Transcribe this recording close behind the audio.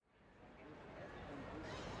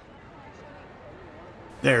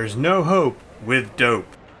There's no hope with dope.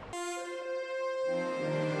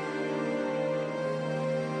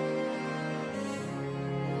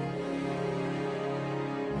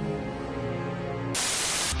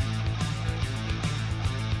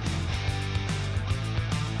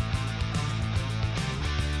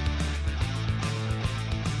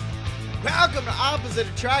 Welcome to Opposite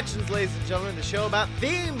Attractions, ladies and gentlemen, the show about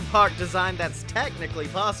theme park design that's technically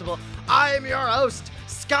possible. I am your host,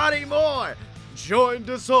 Scotty Moore, joined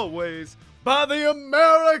as always by the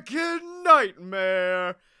American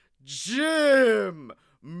Nightmare, Jim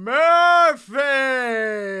Murphy.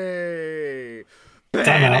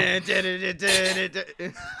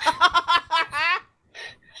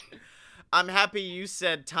 I'm happy you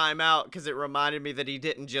said timeout because it reminded me that he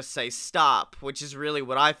didn't just say stop, which is really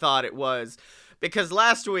what I thought it was. Because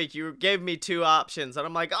last week you gave me two options and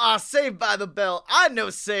I'm like, Saved by the Bell. I know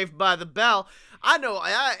Saved by the Bell. I know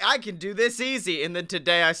I can do this easy. And then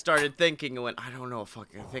today I started thinking and went, I don't know if I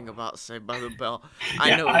can think about Saved by the Bell.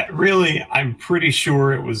 I'm pretty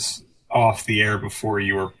sure it was off the air before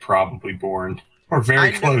you were probably born. Or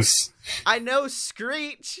very close. I know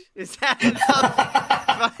Screech. Is that enough?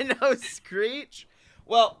 If I know Screech?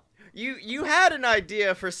 Well, you had an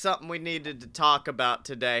idea for something we needed to talk about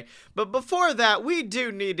today. But before that, we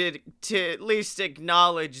do need to at least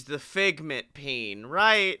acknowledge the Figment peen,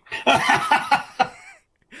 right?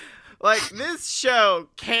 Like, this show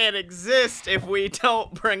can't exist if we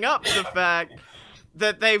don't bring up the fact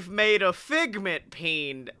that they've made a Figment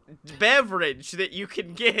peen beverage that you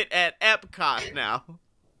can get at Epcot now.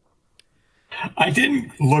 I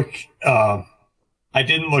didn't look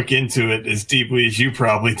into it as deeply as you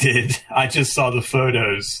probably did. I just saw the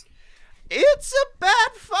photos. It's a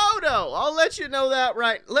bad photo. I'll let you know that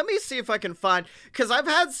right. Let me see if I can find, because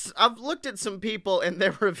I've looked at some people and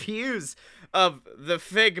their reviews of the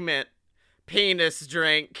Figment penis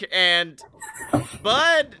drink, and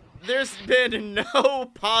Bud, there's been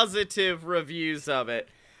no positive reviews of it.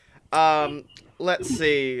 Let's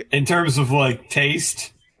see. In terms of like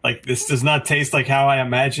taste, like this does not taste like how I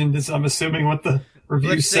imagined this. I'm assuming what the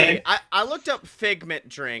reviews say. I looked up Figment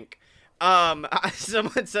drink.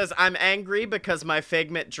 Someone says, I'm angry because my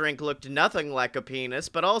Figment drink looked nothing like a penis,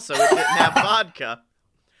 but also it didn't have vodka.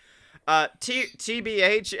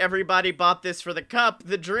 TBH, everybody bought this for the cup.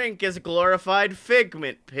 The drink is glorified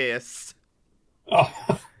Figment piss.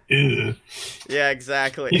 Oh. Ew. Yeah,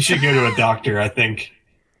 exactly. You should go to a doctor, I think.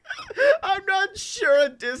 I'm not sure a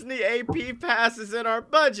Disney AP pass is in our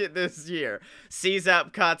budget this year. Seize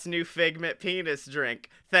Epcot's new Figment penis drink.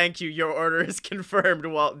 Thank you, your order is confirmed,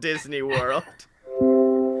 Walt Disney World.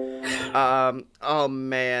 Oh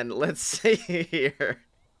man, let's see here.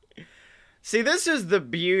 See, this is the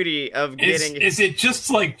beauty of getting... Is it just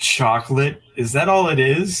like chocolate? Is that all it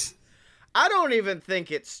is? I don't even think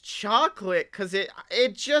it's chocolate, because it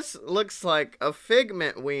just looks like a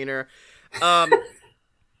Figment wiener.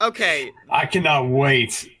 Okay. I cannot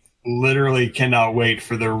wait. Literally cannot wait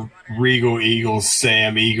for the Regal Eagles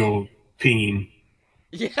Sam Eagle peen.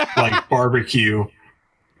 Yeah. Like barbecue.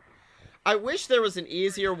 I wish there was an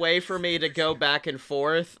easier way for me to go back and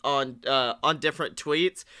forth on different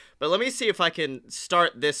tweets, but let me see if I can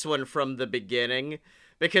start this one from the beginning.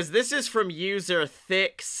 Because this is from user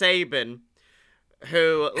Thick Sabin,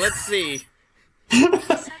 who, let's see.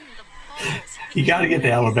 You gotta get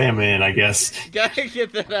the Alabama in, I guess. Gotta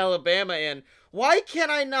get that Alabama in. Why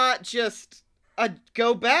can I not just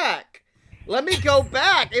go back? Let me go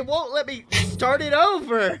back. It won't let me start it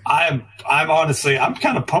over. I'm honestly, I'm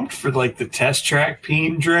kind of pumped for like the test track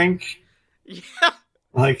peen drink. Yeah.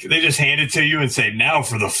 Like they just hand it to you and say, now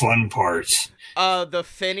for the fun parts. The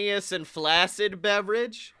Phineas and Flaccid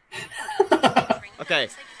beverage. Okay.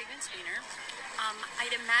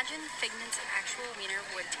 I'd imagine Figment's actual wiener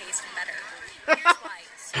would taste better. Here's why.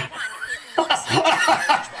 So one, it looks like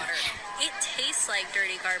garbage water. It tastes like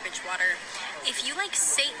dirty garbage water. If you like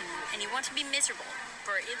Satan and you want to be miserable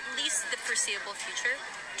for at least the foreseeable future,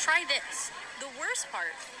 try this. The worst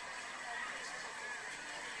part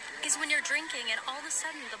is when you're drinking and all of a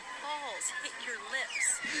sudden the balls hit your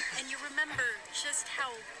lips and you remember just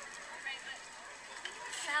how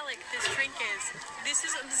phallic this drink is. This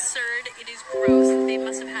is absurd. It is gross. They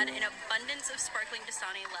must have had an abundance of sparkling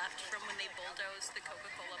Dasani left from when they bulldozed the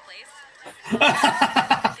Coca-Cola place.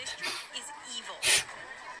 This drink is evil.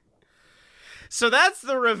 So that's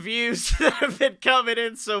the reviews that have been coming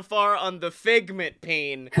in so far on the Figment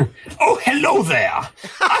peen. Oh, hello there.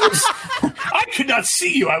 I could not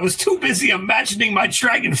see you. I was too busy imagining my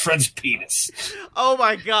dragon friend's penis. Oh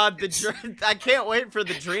my god, I can't wait for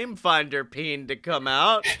the Dreamfinder peen to come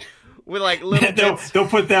out. with like little bits. They'll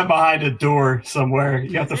put that behind a door somewhere.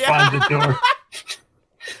 You have to find the door.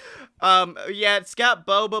 Yeah, it's got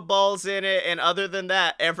boba balls in it, and other than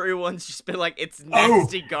that, everyone's just been like, it's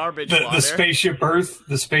nasty garbage water.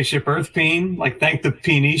 The Spaceship Earth peen. Like, thank the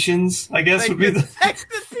Penetians, I guess would be the. Thank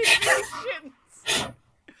the Penetians.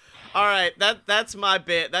 All right, that's my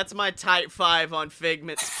bit. That's my type 5 on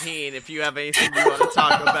Figment's peen. If you have anything you want to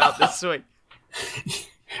talk about this week.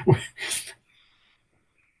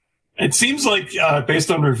 It seems like, based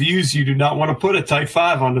on reviews, you do not want to put a type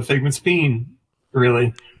 5 on the Figment's peen.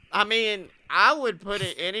 Really. I mean, I would put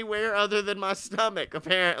it anywhere other than my stomach,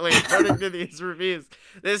 apparently, according to these reviews.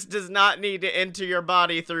 This does not need to enter your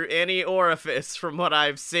body through any orifice from what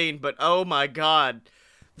I've seen, but oh my god,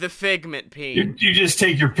 the Figment peen. You just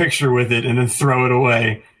take your picture with it and then throw it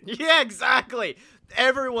away. Yeah, exactly.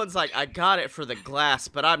 Everyone's like, I got it for the glass,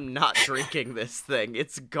 but I'm not drinking this thing.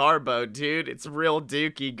 It's Garbo, dude. It's real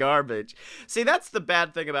dookie garbage. See, that's the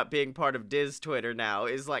bad thing about being part of Diz Twitter now,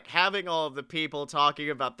 is like having all of the people talking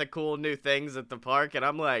about the cool new things at the park, and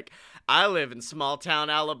I'm like, I live in small town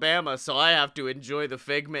Alabama, so I have to enjoy the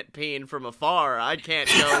Figment peen from afar. I can't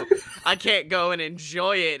go and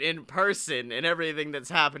enjoy it in person and everything that's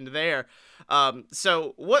happened there.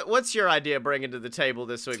 So what's your idea bringing to the table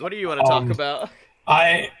this week? What do you want to talk about?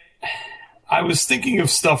 I was thinking of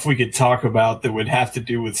stuff we could talk about that would have to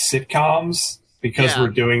do with sitcoms, because we're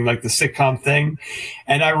doing like the sitcom thing.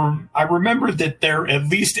 And I remember that there, at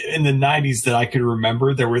least in the 90s that I could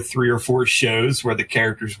remember, there were 3 or 4 shows where the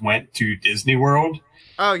characters went to Disney World.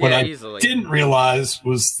 Oh yeah, what easily. I didn't realize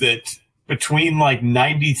was that between like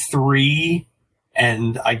 93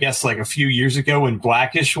 and I guess like a few years ago when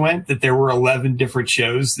Blackish went, that there were 11 different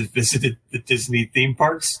shows that visited the Disney theme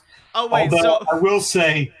parks. Oh, wait, although I will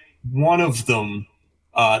say one of them,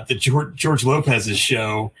 the George Lopez's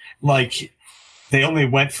show, like they only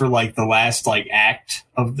went for like the last like act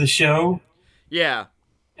of the show. Yeah.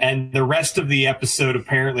 And the rest of the episode,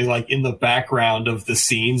 apparently, like in the background of the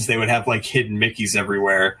scenes, they would have like hidden Mickeys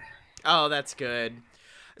everywhere. Oh, that's good.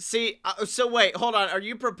 See, so wait, hold on. Are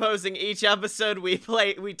you proposing each episode we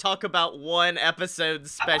talk about one episode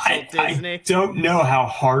special Disney? I don't know how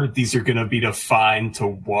hard these are going to be to find to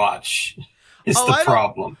watch. Is the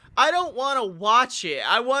problem. I don't want to watch it.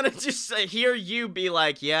 I want to just hear you be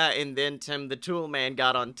like, yeah, and then Tim the Tool Man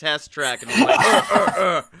got on Test Track and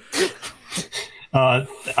was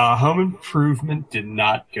like, Home Improvement did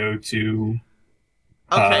not go to.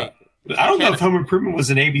 Okay. I don't know if Home Improvement was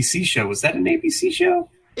an ABC show. Was that an ABC show?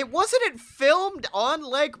 It wasn't filmed on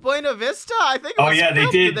Lake Buena Vista. I think. It was they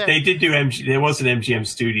did. There. They did do MG. There was an MGM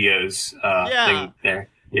Studios thing there.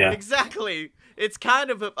 Yeah, exactly. It's kind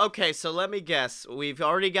of okay. So let me guess. You've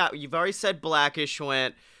already said Blackish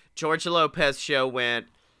went. George Lopez show went.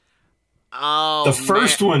 Oh, the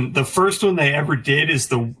first one they ever did is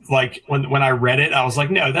when I read it, I was like,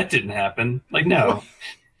 no, that didn't happen. Like, no,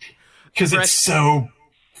 because it's so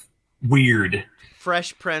weird.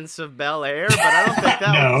 Fresh Prince of Bel-Air, but I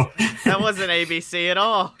don't think that wasn't ABC at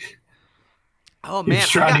all. Oh man, he's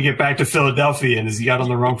trying to get back to Philadelphia and he got on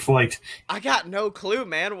the wrong flight. I got no clue,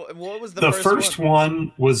 man. What was the first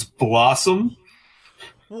one was Blossom.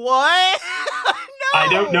 What?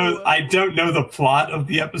 No! I don't know the plot of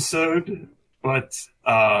the episode, but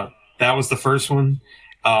that was the first one.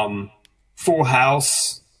 Full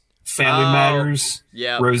House. Family Matters,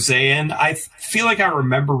 Roseanne. I feel like I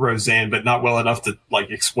remember Roseanne, but not well enough to like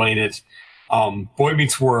explain it. Boy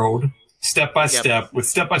Meets World, Step by Step. With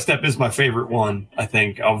Step by Step is my favorite one, I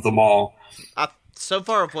think, of them all. So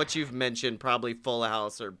far of what you've mentioned, probably Full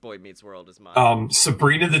House or Boy Meets World is mine.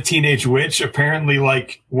 Sabrina the Teenage Witch. Apparently,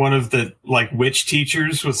 like one of the like witch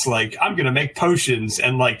teachers was like, "I'm gonna make potions,"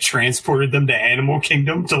 and like transported them to Animal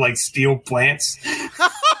Kingdom to like steal plants.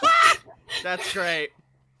 That's great.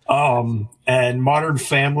 And Modern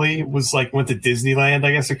Family was like went to Disneyland,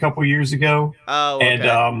 I guess, a couple years ago. Oh,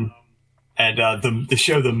 okay. And the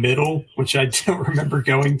show The Middle, which I don't remember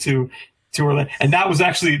going to Orlando, and that was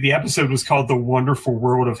actually the episode was called The Wonderful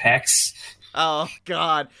World of Hex. Oh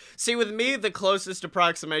God! See, with me, the closest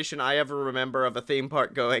approximation I ever remember of a theme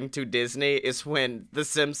park going to Disney is when The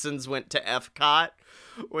Simpsons went to Epcot,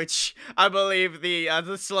 which I believe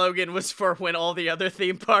the slogan was for when all the other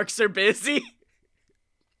theme parks are busy.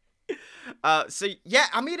 So yeah,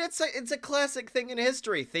 I mean it's a classic thing in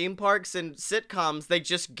history. Theme parks and sitcoms, they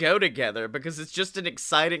just go together because it's just an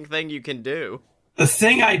exciting thing you can do. The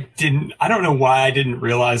thing I don't know why I didn't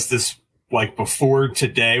realize this like before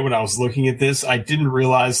today when I was looking at this. I didn't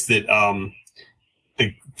realize that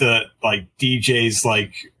the like DJ's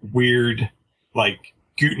like weird like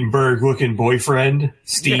Gutenberg looking boyfriend,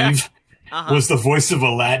 Steve. was the voice of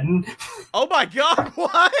Aladdin. Oh my god,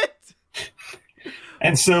 what?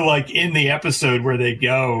 And so, like, in the episode where they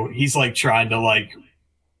go, he's, like, trying to, like,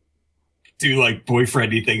 do, like,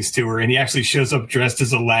 boyfriendy things to her, and he actually shows up dressed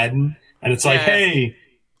as Aladdin, and it's like, hey,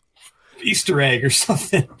 Easter egg or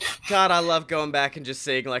something. God, I love going back and just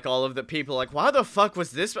seeing, like, all of the people, like, why the fuck was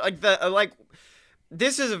this? Like,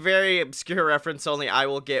 this is a very obscure reference only I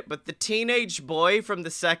will get, but the teenage boy from the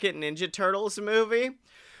second Ninja Turtles movie,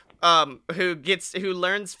 who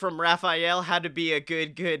learns from Raphael how to be a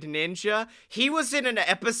good ninja, he was in an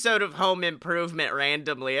episode of Home Improvement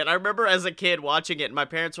randomly, and I remember as a kid watching it, and my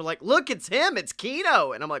parents were like, look, it's him, it's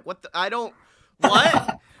Kino, and I'm like, what? I don't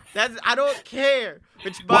care.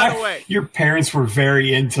 Which, by the way, your parents were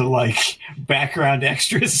very into, like, background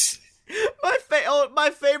extras. My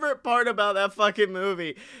favorite part about that fucking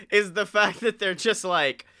movie is the fact that they're just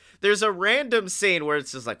like, there's a random scene where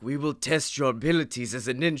it's just like, we will test your abilities as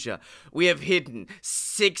a ninja. We have hidden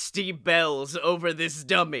 60 bells over this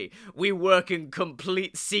dummy. We work in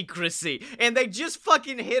complete secrecy. And they just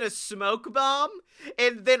fucking hit a smoke bomb.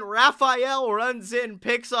 And then Raphael runs in,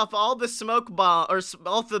 picks off all the smoke bomb, or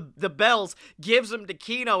all the bells, gives them to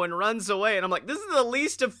Kino and runs away. And I'm like, this is the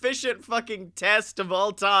least efficient fucking test of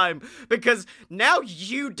all time. Because now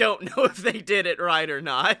you don't know if they did it right or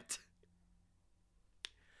not.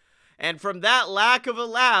 And from that lack of a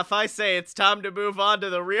laugh, I say it's time to move on to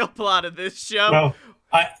the real plot of this show. Well,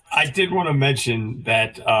 I did want to mention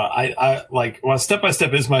that Step by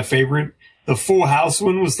Step is my favorite. The Full House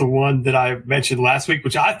one was the one that I mentioned last week,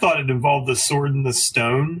 which I thought it involved the sword and the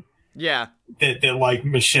stone. Yeah. That like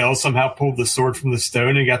Michelle somehow pulled the sword from the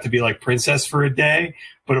stone and got to be like princess for a day.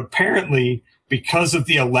 But apparently, because of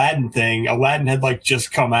the Aladdin thing, Aladdin had like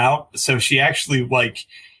just come out. So she actually like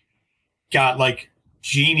got like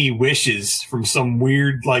genie wishes from some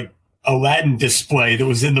weird like Aladdin display that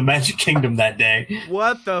was in the Magic Kingdom that day.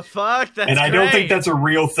 What the fuck? That's and I don't great. think that's a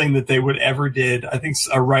real thing that they would ever did. I think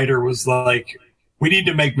a writer was like, we need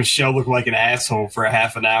to make Michelle look like an asshole for a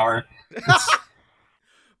half an hour.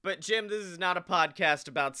 But Jim, this is not a podcast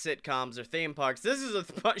about sitcoms or theme parks. This is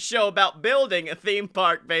a show about building a theme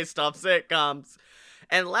park based off sitcoms.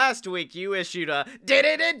 And last week you issued a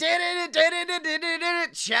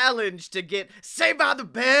challenge to get Saved by the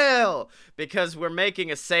Bell, because we're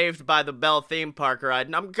making a Saved by the Bell theme park ride,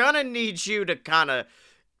 and I'm gonna need you to kind of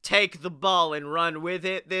take the ball and run with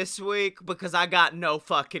it this week, because I got no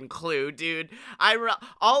fucking clue, dude.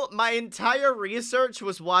 My entire research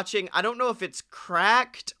was watching, I don't know if it's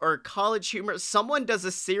Cracked or College Humor, someone does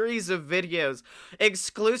a series of videos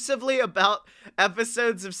exclusively about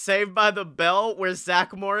episodes of Saved by the Bell where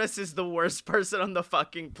Zach Morris is the worst person on the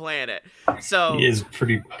fucking planet. So he is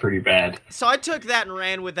pretty bad. So I took that and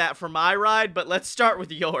ran with that for my ride, but let's start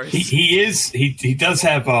with yours. He does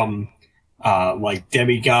have like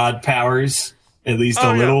demigod powers, at least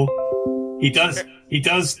a little. He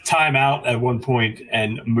does time out at one point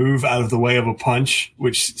and move out of the way of a punch,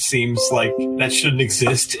 which seems like that shouldn't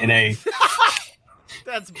exist in a...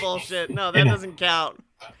 That's bullshit. No, that doesn't count.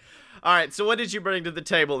 All right, so what did you bring to the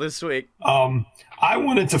table this week? I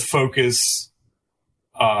wanted to focus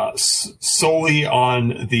solely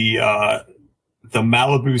on the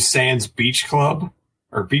Malibu Sands Beach Club,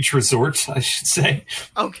 or Beach Resort, I should say.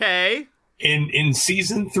 Okay. In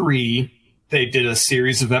season 3, they did a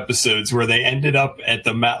series of episodes where they ended up at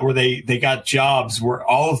where they got jobs where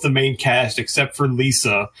all of the main cast except for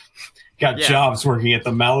Lisa got jobs working at the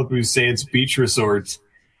Malibu Sands Beach Resort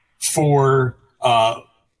for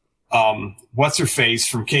what's her face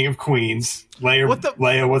from King of Queens,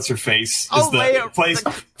 Leia what's her face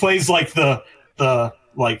plays like the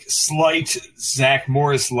like slight Zach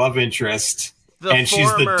Morris love interest,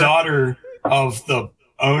 she's the daughter of the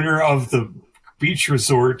owner of the beach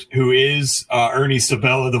resort, who is Ernie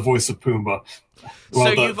Sabella, the voice of Pumbaa.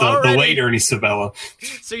 Well, so the late Ernie Sabella.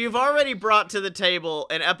 So you've already brought to the table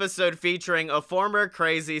an episode featuring a former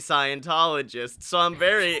crazy Scientologist. So I'm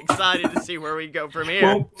very excited to see where we go from here.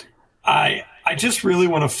 Well, I just really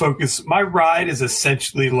want to focus. My ride is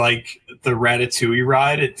essentially like the Ratatouille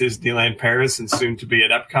ride at Disneyland Paris and soon to be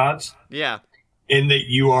at Epcot. Yeah. In that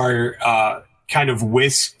you are kind of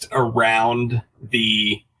whisked around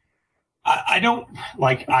the...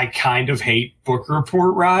 I kind of hate book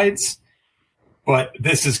report rides, but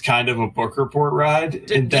this is kind of a book report ride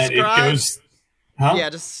in that it goes... Huh? Yeah,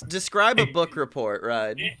 just describe a book report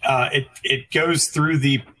ride. It goes through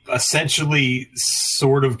essentially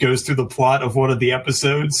sort of goes through the plot of one of the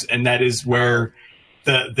episodes, and that is where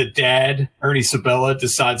the dad, Ernie Sabella,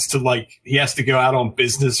 decides to he has to go out on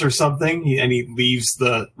business or something, and he leaves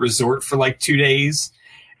the resort for 2 days,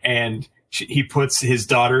 and he puts his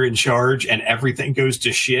daughter in charge and everything goes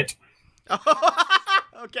to shit.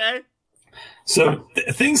 Okay. So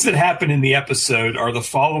things that happen in the episode are the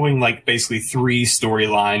following, like basically 3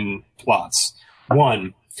 storyline plots.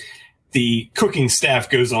 1, the cooking staff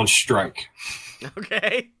goes on strike.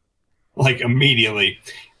 Okay. Like immediately.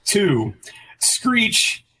 2,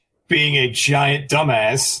 Screech, being a giant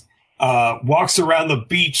dumbass, walks around the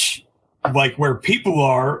beach like where people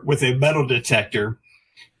are with a metal detector.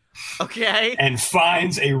 Okay. And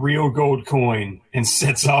finds a real gold coin and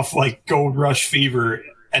sets off like gold rush fever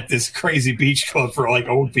at this crazy beach club for like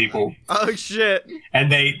old people. Oh shit.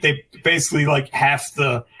 And they basically like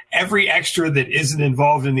every extra that isn't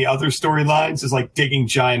involved in the other storylines is like digging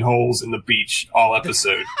giant holes in the beach all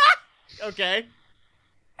episode. Okay.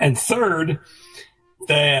 And 3rd,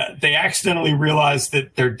 they accidentally realize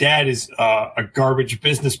that their dad is a garbage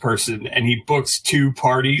business person, and he books 2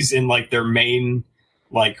 parties in like their main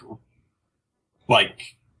like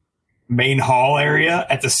main hall area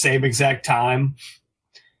at the same exact time.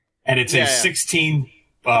 And it's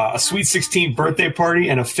a sweet 16 birthday party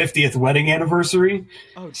and a 50th wedding anniversary.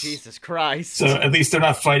 Oh, Jesus Christ. So at least they're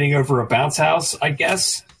not fighting over a bounce house, I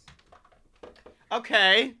guess.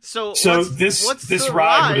 Okay. So this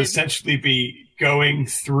ride would essentially be going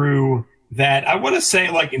through that. I want to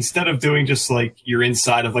say, like, instead of doing just like you're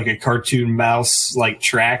inside of like a cartoon mouse like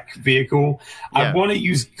track vehicle, I want to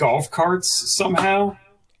use golf carts somehow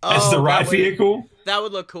as the ride vehicle. That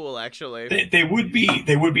would look cool, actually. They would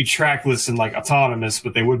be trackless and like autonomous,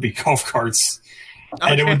 but they would be golf carts,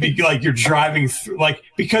 and it would be like you're driving through, like,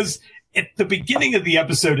 because at the beginning of the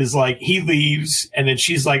episode is like he leaves, and then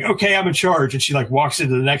she's like, "Okay, I'm in charge," and she like walks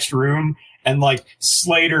into the next room, and like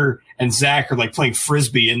Slater and Zach are like playing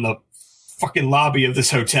frisbee in the fucking lobby of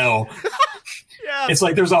this hotel. Yeah, it's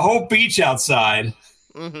like there's a whole beach outside.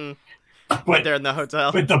 Mm-hmm. But they're in the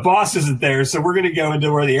hotel. But the boss isn't there, so we're going to go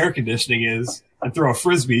into where the air conditioning is and throw a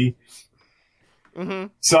frisbee. Mm-hmm.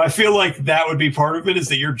 So I feel like that would be part of it, is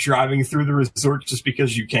that you're driving through the resort just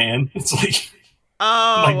because you can. It's like,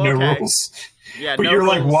 no rules. Yeah, but no you're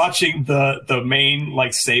rules. like watching the main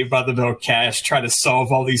like Saved by the Bell cast try to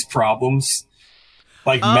solve all these problems,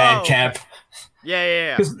 like madcap.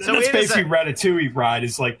 Yeah. Because that's basically Ratatouille ride,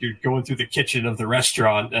 is like you're going through the kitchen of the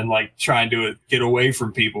restaurant and like trying to get away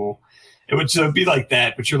from people. It would be like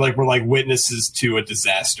that, but we're like witnesses to a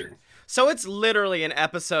disaster. So it's literally an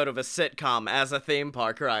episode of a sitcom as a theme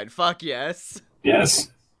park ride. Fuck yes. Yes.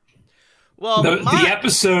 Well, the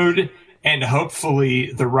episode and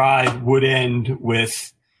hopefully the ride would end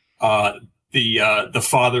with the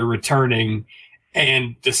father returning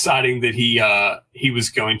and deciding that he was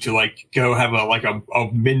going to like go have a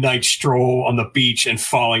midnight stroll on the beach and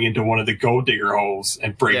falling into one of the gold digger holes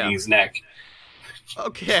and breaking his neck.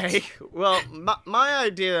 Okay, well, my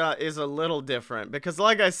idea is a little different because,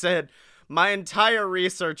 like I said, my entire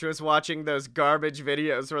research was watching those garbage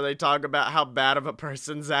videos where they talk about how bad of a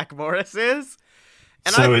person Zach Morris is.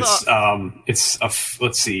 And so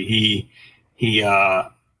let's see, he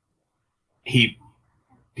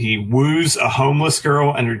woos a homeless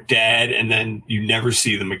girl and her dad, and then you never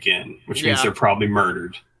see them again, which means they're probably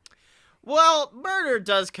murdered. Well, murder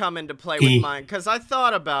does come into play with mine, because I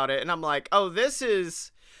thought about it, and I'm like, oh, this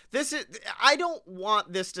is, I don't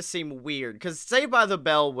want this to seem weird, because Saved by the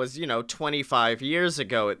Bell was, 25 years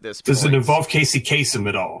ago at this point. Does it involve Casey Kasem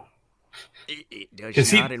at all? It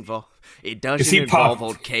does not involve... It doesn't involve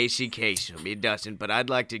old Casey Kasem. It doesn't, but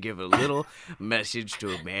I'd like to give a little message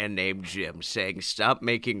to a man named Jim saying, stop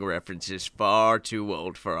making references far too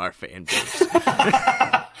old for our fan base.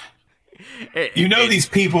 These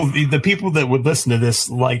people, the people that would listen to this,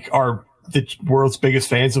 like, are the world's biggest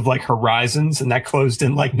fans of, like, Horizons, and that closed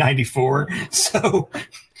in, like, 94, so...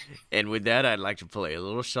 And with that, I'd like to play a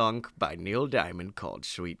little song by Neil Diamond called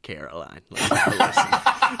Sweet Caroline. Let's have a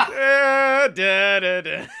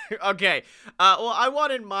listen. Okay, well, I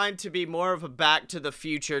wanted mine to be more of a Back to the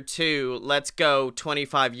Future, too. Let's go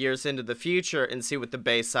 25 years into the future and see what the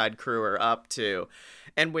Bayside crew are up to.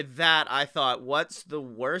 And with that, I thought, what's the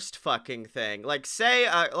worst fucking thing? Like, say,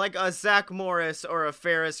 like a Zach Morris or a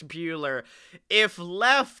Ferris Bueller, if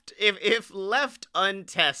left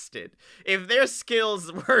untested, if their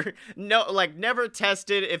skills were never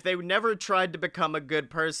tested, if they never tried to become a good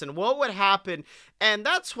person, what would happen? And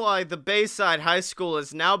that's why the Bayside High School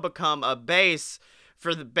has now become a base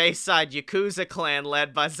for the Bayside Yakuza clan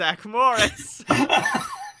led by Zach Morris.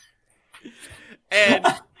 And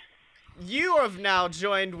you have now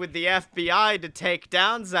joined with the FBI to take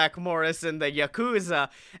down Zach Morris and the Yakuza,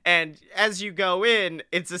 and as you go in,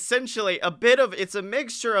 it's essentially it's a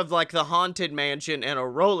mixture of like the Haunted Mansion and a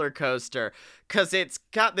roller coaster, because it's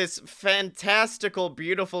got this fantastical,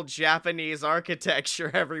 beautiful Japanese architecture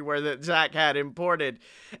everywhere that Zach had imported,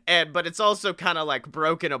 but it's also kind of like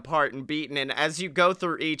broken apart and beaten, and as you go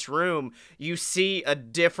through each room, you see a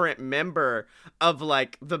different member of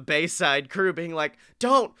like the Bayside crew being like,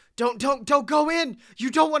 don't go in, you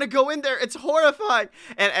don't want to go in there, it's horrifying.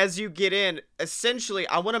 And as you get in, essentially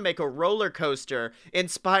I want to make a roller coaster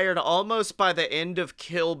inspired almost by the end of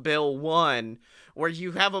Kill Bill 1, where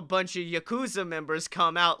you have a bunch of Yakuza members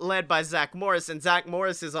come out led by Zach Morris, and Zach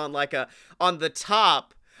Morris is on the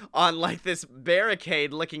top on like this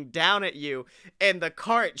barricade looking down at you, and the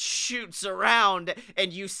cart shoots around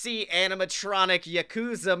and you see animatronic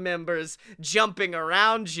Yakuza members jumping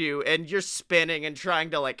around you, and you're spinning and trying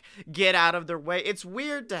to like get out of their way. It's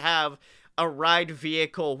weird to have a ride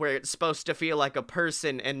vehicle where it's supposed to feel like a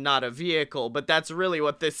person and not a vehicle, but that's really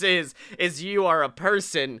what this is you are a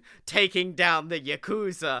person taking down the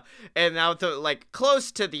Yakuza. And now like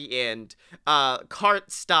close to the end,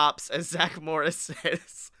 cart stops as Zach Morris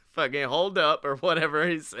says, fucking hold up, or whatever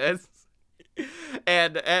he says.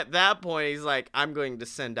 And at that point, he's like, I'm going to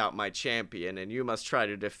send out my champion, and you must try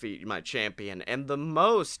to defeat my champion. And the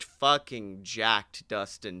most fucking jacked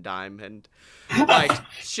Dustin Diamond, like,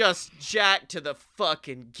 just jacked to the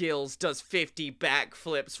fucking gills, does 50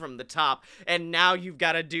 backflips from the top. And now you've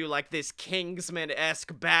got to do, like, this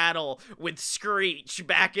Kingsman-esque battle with Screech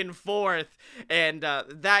back and forth. And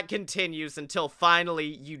that continues until finally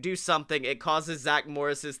you do something. It causes Zach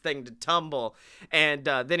Morris's thing to tumble. And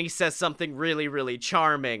then he says something really, really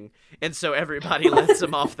charming, and so everybody lets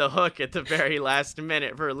him off the hook at the very last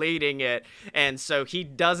minute for leading it, and so he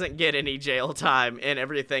doesn't get any jail time, and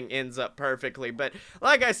everything ends up perfectly. But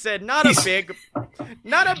like I said, not a big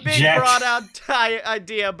brought out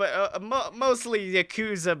idea, but mostly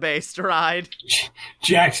Yakuza based ride.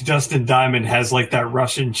 Jack's Dustin Diamond has like that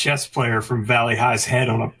Russian chess player from Valley High's head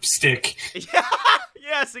on a stick. Yeah,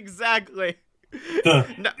 yes, exactly.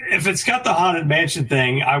 If it's got the Haunted Mansion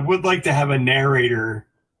thing, I would like to have a narrator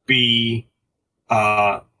be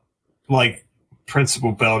like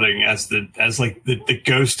Principal Belding as the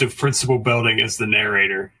ghost of Principal Belding as the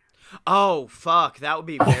narrator. Oh fuck, that would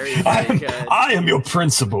be very, very good. I am your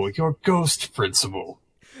principal, your ghost principal.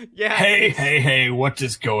 Yeah. Hey, what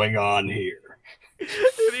is going on here?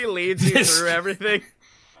 And he leads you through everything.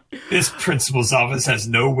 This principal's office has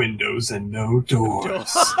no windows and no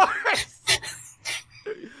doors.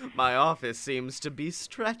 My office seems to be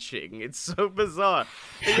stretching. It's so bizarre.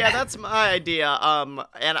 But yeah, that's my idea.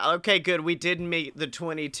 And okay, good. We did meet the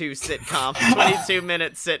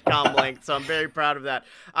 22-minute sitcom length, so I'm very proud of that.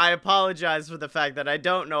 I apologize for the fact that I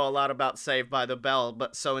don't know a lot about Saved by the Bell,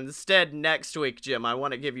 but so instead next week, Jim, I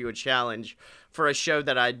want to give you a challenge for a show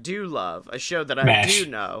that I do love, a show that I do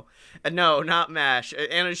know. No, not MASH.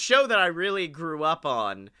 And a show that I really grew up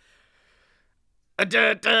on.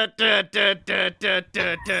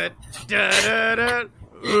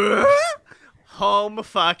 Home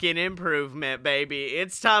fucking improvement, baby.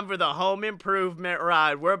 It's time for the home improvement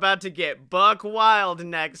ride. We're about to get buck wild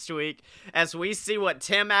next week as we see what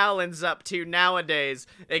Tim Allen's up to nowadays.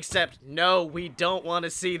 Except, no, we don't want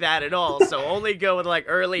to see that at all. So only go with like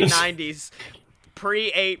early 90s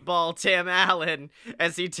pre-8-ball Tim Allen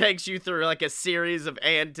as he takes you through like a series of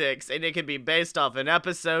antics, and it can be based off an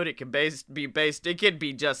episode, it can it could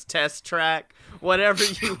be just test track, whatever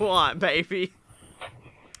you want, baby.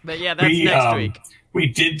 But yeah, that's next week. We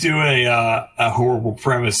did do a horrible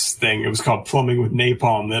premise thing. It was called Plumbing with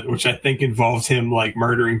Napalm, which I think involved him like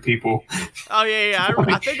murdering people. Oh yeah.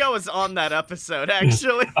 I think I was on that episode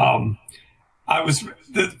actually.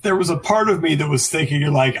 There was a part of me that was thinking, you're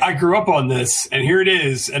like, I grew up on this, and here it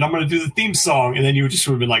is, and I'm going to do the theme song, and then you would just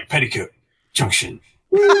would have been like, Petticoat Junction.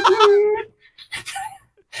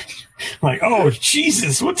 Like, oh,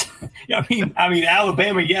 Jesus, what? I mean,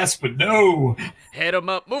 Alabama, yes, but no. Head him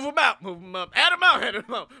up, move him out, head him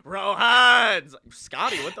out, Rohans.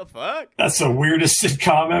 Scotty, what the fuck? That's the weirdest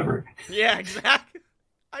sitcom ever. Yeah, exactly.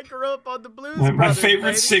 I grew up on the Blues My Brothers,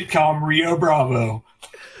 favorite baby. Sitcom, Rio Bravo,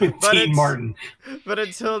 with Dean Martin. But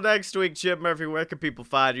until next week, Jim Murphy, where can people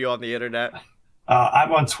find you on the internet?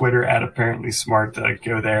 I'm on Twitter at ApparentlySmart.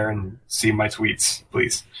 Go there and see my tweets,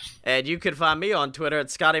 please. And you can find me on Twitter at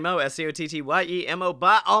ScottyMo, ScottyMo.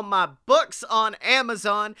 Buy all my books on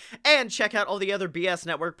Amazon. And check out all the other BS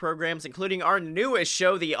Network programs, including our newest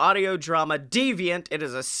show, the audio drama Deviant. It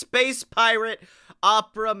is a space pirate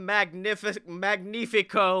opera magnifico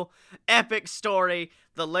epic story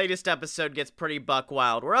the latest episode gets pretty buck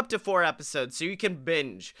wild. We're up to 4 episodes, so you can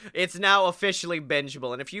binge. It's now officially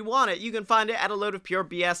bingeable, and if you want it, you can find it at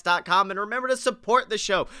aloadofpurebs.com, and remember to support the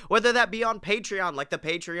show, whether that be on Patreon, like the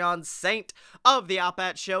Patreon saint of the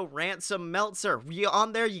Op-At Show, Ransom Meltzer.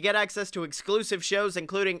 On there, you get access to exclusive shows,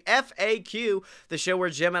 including FAQ, the show where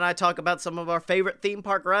Jim and I talk about some of our favorite theme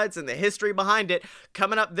park rides and the history behind it.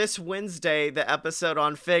 Coming up this Wednesday, the episode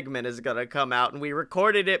on Figment is going to come out, and we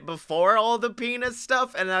recorded it before all the penis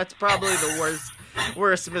stuff, and that's probably the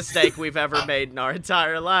worst mistake we've ever made in our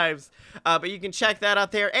entire lives. But you can check that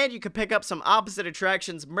out there, and you can pick up some Opposite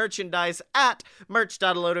Attractions merchandise at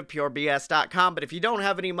merch.aloadofpurebs.com. But if you don't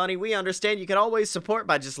have any money, we understand. You can always support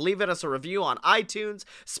by just leaving us a review on iTunes,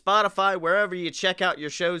 Spotify, wherever you check out your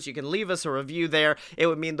shows. You can leave us a review there. It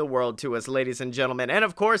would mean the world to us, ladies and gentlemen. And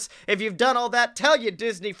of course, if you've done all that, tell your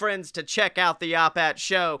Disney friends to check out the Op-At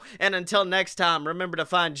Show. And until next time, remember to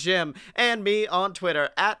find Jim and me on Twitter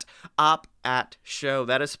at Op-At Show.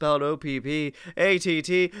 That is spelled OPPATTSHOW.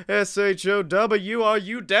 Are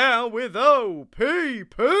you down with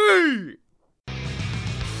OPP?